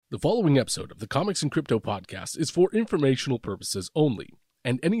The following episode of the Comics and Crypto podcast is for informational purposes only,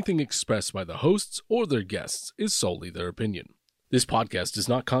 and anything expressed by the hosts or their guests is solely their opinion. This podcast does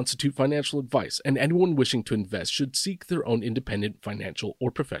not constitute financial advice, and anyone wishing to invest should seek their own independent financial or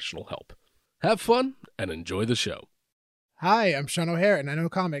professional help. Have fun and enjoy the show. Hi, I'm Sean O'Hare, and I know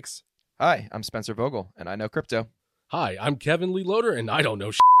comics. Hi, I'm Spencer Vogel, and I know crypto. Hi, I'm Kevin Lee Loader, and I don't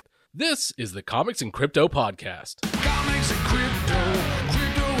know shit. This is the Comics and Crypto podcast. Comics and crypto,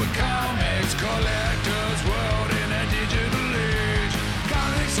 crypto and comics, collector's world in a digital age.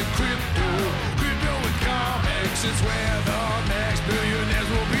 Comics and crypto, crypto and comics, it's where the next billionaires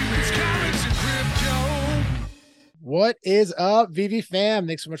will be rich. It's comics and crypto. What is up, VV fam?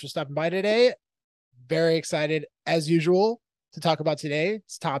 Thanks so much for stopping by today. Very excited, as usual, to talk about today's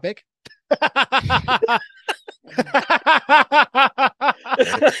topic. I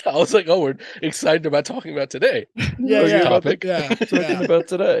was like, oh, we're excited about talking about today. Topic. Talking about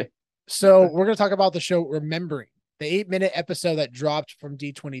today. So we're going to talk about the show Remembering, the 8-minute episode that dropped from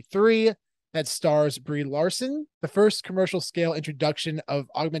D23 that stars Brie Larson, the first commercial scale introduction of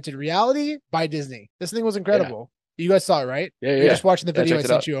augmented reality by Disney. This thing was incredible. You guys saw it, right? Yeah. You're just watching the video I checked it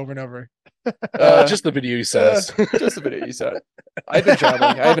sent out. you over and over. Just the video you sent us. Just a video you saw it. I've been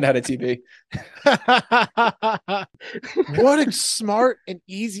traveling. I haven't had a TV. What a smart and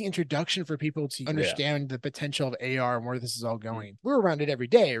easy introduction for people to understand the potential of AR and where this is all going. We're around it every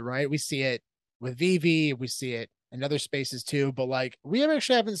day, right? We see it with VV, we see it in other spaces too, but like we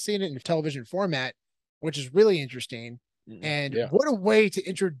actually haven't seen it in television format, which is really interesting. And what a way to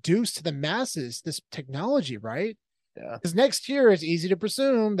introduce to the masses this technology, right? Yeah. Because next year it's easy to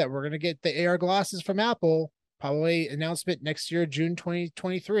presume that we're going to get the AR glasses from Apple. Probably announcement next year, June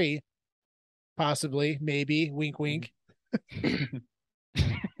 2023. Possibly, maybe. Wink, wink.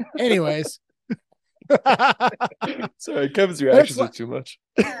 Anyways. Sorry, Kevin's reactions are too much.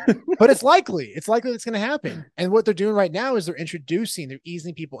 But it's likely. It's likely it's going to happen. And what they're doing right now is they're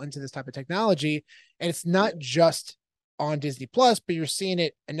easing people into this type of technology. And it's not just on Disney Plus, but you're seeing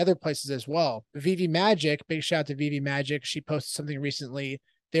it in other places as well. VV Magic, big shout out to VV Magic. She posted something recently.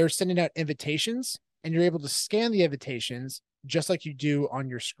 They're sending out invitations, and you're able to scan the invitations just like you do on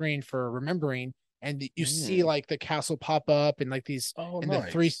your screen for Remembering. And you see like the castle pop up and like these,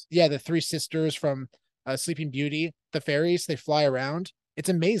 the three sisters from Sleeping Beauty, the fairies, they fly around. It's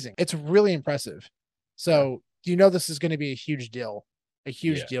amazing. It's really impressive. So you know this is going to be a huge deal. A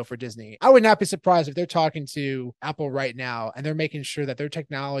huge deal for Disney. I would not be surprised if they're talking to Apple right now and they're making sure that their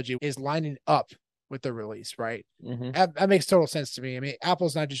technology is lining up with the release, right? That makes total sense to me. I mean,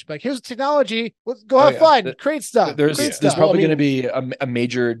 Apple's not just like, here's technology, let's go have fun, create stuff. There's probably going to be a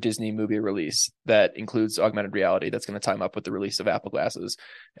major Disney movie release that includes augmented reality that's going to time up with the release of Apple glasses.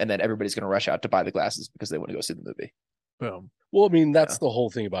 And then everybody's going to rush out to buy the glasses because they want to go see the movie. Boom. Well, I mean, that's the whole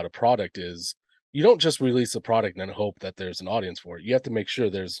thing about a product is you don't just release a product and then hope that there's an audience for it. You have to make sure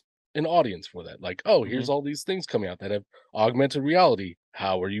there's an audience for that. Like, oh, here's all these things coming out that have augmented reality.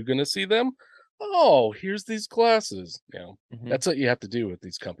 How are you going to see them? Oh, here's these glasses. That's what you have to do with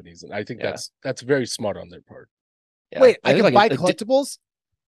these companies. And I think that's very smart on their part. Yeah. Wait, I can buy collectibles?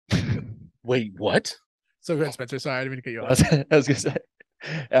 Wait, what? So good, Spencer. Sorry, I didn't mean to cut you I off. was going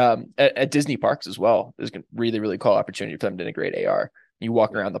to say, at Disney parks as well, there's a really, really cool opportunity for them to integrate AR. You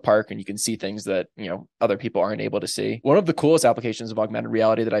walk around the park and you can see things that, other people aren't able to see. One of the coolest applications of augmented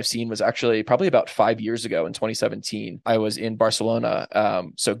reality that I've seen was actually probably about 5 years ago in 2017. I was in Barcelona.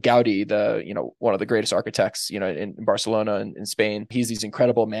 So Gaudi, one of the greatest architects, in Barcelona and in Spain, he's these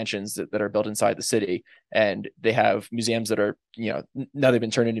incredible mansions that are built inside the city. And they have museums that are, now they've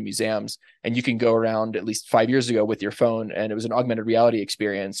been turned into museums, and you can go around at least 5 years ago with your phone. And it was an augmented reality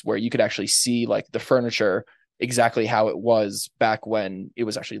experience where you could actually see like the furniture exactly how it was back when it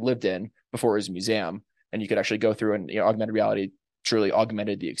was actually lived in before it was a museum. And you could actually go through and augmented reality truly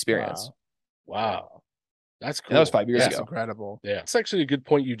augmented the experience. Wow. That's cool. And that was 5 years That's ago. incredible. Yeah. It's actually a good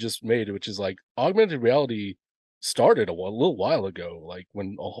point you just made, which is like augmented reality started a little while ago. Like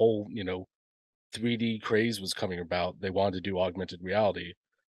when a whole, 3D craze was coming about, they wanted to do augmented reality.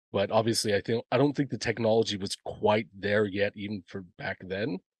 But obviously I don't think the technology was quite there yet, even for back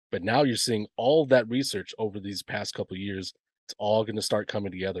then. But now you're seeing all that research over these past couple of years. It's all going to start coming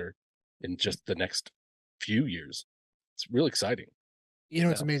together in just the next few years. It's really exciting.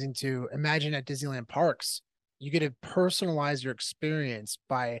 It's amazing too. Imagine at Disneyland parks, you get to personalize your experience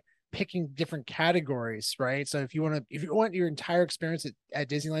by picking different categories, right? So if you want your entire experience at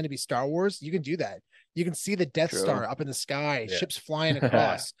Disneyland to be Star Wars, you can do that. You can see the Death Star up in the sky, ships flying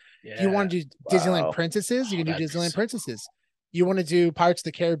across. If you want to do Disneyland princesses, you can do Disneyland princesses. You want to do Pirates of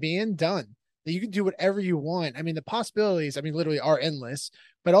the Caribbean? Done. that you can do whatever you want. I mean, the possibilities, I mean, literally are endless.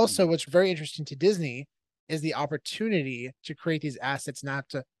 But also, what's very interesting to Disney is the opportunity to create these assets, not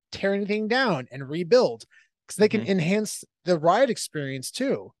to tear anything down and rebuild, because they can enhance the ride experience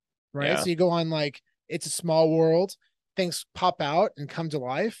too, right? Yeah. So you go on like It's a Small World, things pop out and come to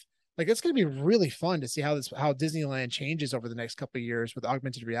life. Like it's going to be really fun to see how Disneyland changes over the next couple of years with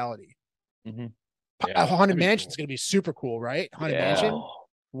augmented reality. Yeah, Haunted that'd be Mansion's cool. going to be super cool, right? Haunted Yeah. Mansion. Oh,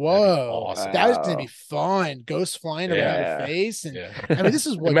 Whoa, awesome. that is going to Wow. be fun. Ghosts flying around Yeah. your face, and yeah. I mean, this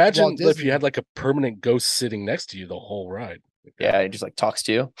is what Imagine Walt if Disney. you had like a permanent ghost sitting next to you the whole ride. Like that. Yeah, it just like talks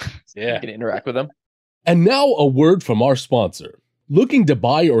to you. You Yeah. can interact with them. And now a word from our sponsor. Looking to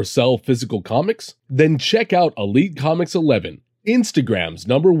buy or sell physical comics? Then check out Elite Comics 11, Instagram's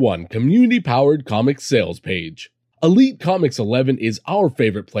 #1 community-powered comics sales page. Elite Comics 11 is our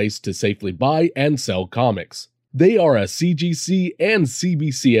favorite place to safely buy and sell comics. They are a CGC and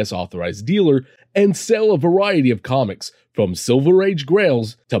CBCS authorized dealer and sell a variety of comics from Silver Age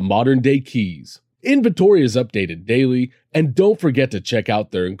Grails to modern day keys. Inventory is updated daily, and don't forget to check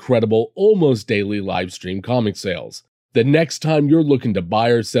out their incredible almost daily live stream comic sales. The next time you're looking to buy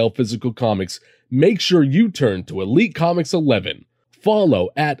or sell physical comics, make sure you turn to Elite Comics 11. Follow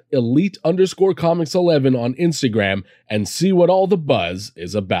at Elite_Comics 11 on Instagram and see what all the buzz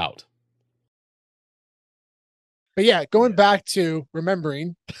is about. But yeah, going back to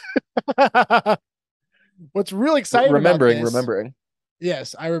remembering, what's really exciting Remembering, about this, remembering.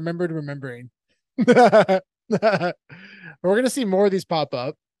 Yes, I remembered remembering. We're going to see more of these pop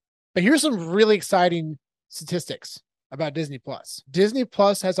up. But here's some really exciting statistics about Disney Plus. Disney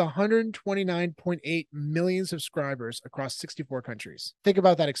Plus has 129.8 million subscribers across 64 countries. Think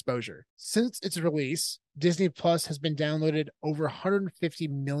about that exposure. Since its release, Disney Plus has been downloaded over 150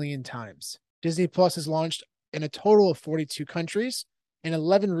 million times. Disney Plus has launched in a total of 42 countries and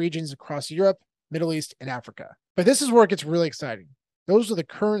 11 regions across Europe, Middle East, and Africa. But this is where it gets really exciting. Those are the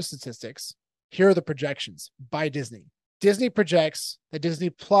current statistics. Here are the projections by Disney. Disney projects that Disney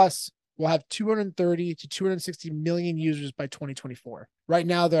Plus will have 230 to 260 million users by 2024. Right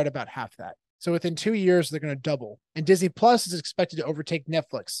now, they're at about half that. So within 2 years, they're going to double. And Disney Plus is expected to overtake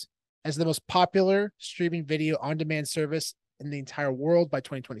Netflix as the most popular streaming video on-demand service in the entire world by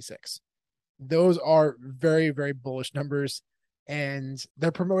 2026. Those are very, very bullish numbers, and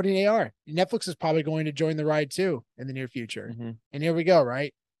they're promoting AR. Netflix is probably going to join the ride too in the near future. And here we go,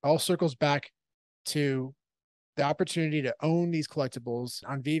 right? All circles back to the opportunity to own these collectibles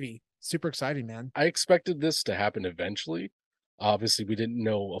on Vivi. Super exciting, man. I expected this to happen eventually. Obviously, we didn't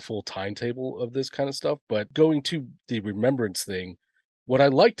know a full timetable of this kind of stuff, but going to the remembrance thing, what I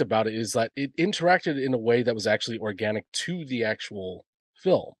liked about it is that it interacted in a way that was actually organic to the actual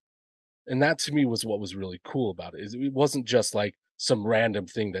film. And that to me was what was really cool about it. Is it wasn't just like some random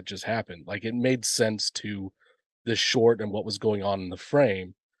thing that just happened. Like it made sense to the short and what was going on in the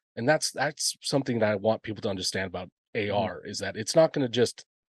frame. And that's something that I want people to understand about AR is that it's not going to just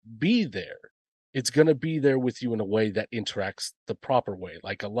be there. It's going to be there with you in a way that interacts the proper way,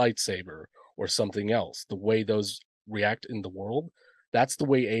 like a lightsaber or something else. The way those react in the world, that's the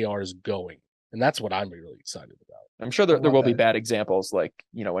way AR is going. And that's what I'm really excited about. I'm sure there will be bad examples, like,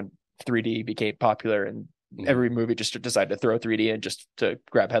 you know, when 3D became popular and every movie just decided to throw 3D in just to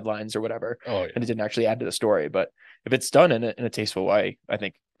grab headlines or whatever. Oh, yeah. And it didn't actually add to the story. But if it's done in a tasteful way, I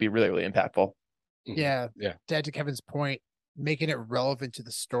think it'd be really, really impactful. Yeah. Yeah. To add to Kevin's point, making it relevant to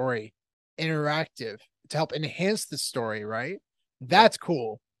the story, interactive to help enhance the story, right? That's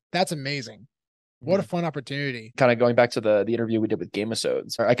cool. That's amazing. What a fun opportunity. Kind of going back to the interview we did with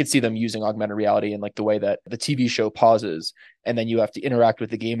Gamesodes, I could see them using augmented reality in like the way that the TV show pauses and then you have to interact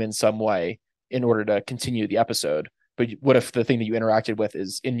with the game in some way in order to continue the episode. But what if the thing that you interacted with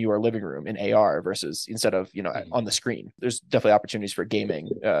is in your living room in AR versus instead of, you know, on the screen? There's definitely opportunities for gaming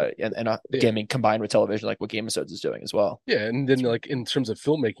and gaming combined with television, like what Gamesodes is doing as well. Yeah, and then like in terms of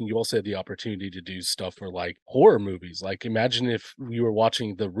filmmaking, you also had the opportunity to do stuff for like horror movies. Like imagine if you were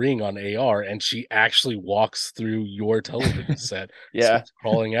watching The Ring on AR and she actually walks through your television set, starts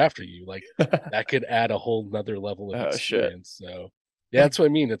crawling after you. Like that could add a whole nother level of experience. So yeah, that's what I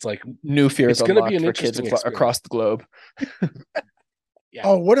mean. It's like new fears it's going to be an for kids interesting across the globe. Yeah.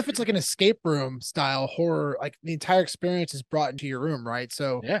 Oh, what if it's like an escape room style horror? Like the entire experience is brought into your room, right?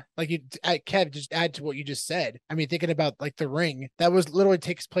 So yeah, like you, Kev, just add to what you just said. I mean, thinking about like The Ring, that was literally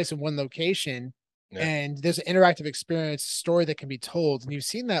takes place in one location, and there's an interactive experience story that can be told, and you've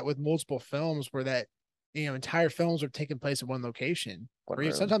seen that with multiple films where that, you know, entire films are taking place in one location, or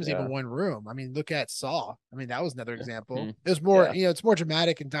sometimes even one room. I mean, look at Saw. I mean, that was another example. It was more, you know, it's more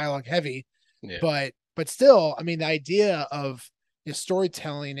dramatic and dialogue heavy, but still, I mean, the idea of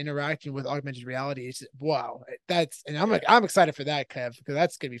storytelling, interacting with augmented reality. It's wow. I'm excited for that, Kev, because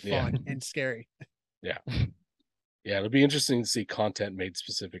that's gonna be fun and scary. Yeah, it'll be interesting to see content made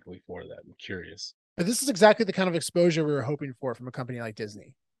specifically for that. I'm curious. But this is exactly the kind of exposure we were hoping for from a company like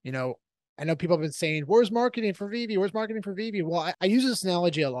Disney. I know people have been saying, "Where's marketing for Vivi? Where's marketing for Vivi?" Well, I use this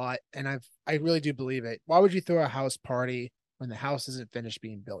analogy a lot, and I really do believe it. Why would you throw a house party when the house isn't finished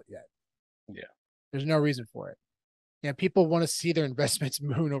being built yet? Yeah, there's no reason for it. Yeah, people want to see their investments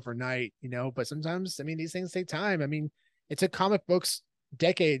moon overnight, but sometimes, these things take time. It took comic books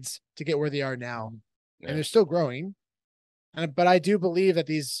decades to get where they are now, and they're still growing. But I do believe that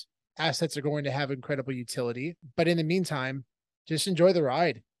these assets are going to have incredible utility. But in the meantime, just enjoy the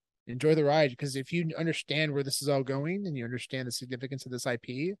ride. Enjoy the ride, because if you understand where this is all going and you understand the significance of this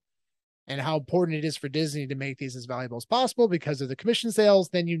IP and how important it is for Disney to make these as valuable as possible because of the commission sales,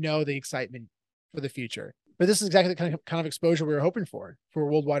 then the excitement for the future. But this is exactly the kind of exposure we were hoping for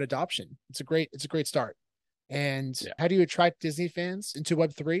worldwide adoption. It's a great start. And how do you attract Disney fans into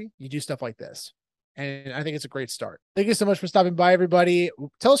Web3? You do stuff like this. And I think it's a great start. Thank you so much for stopping by, everybody.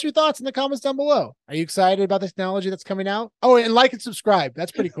 Tell us your thoughts in the comments down below. Are you excited about the technology that's coming out? Oh, and like and subscribe.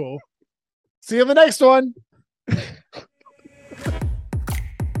 That's pretty cool. See you in the next one.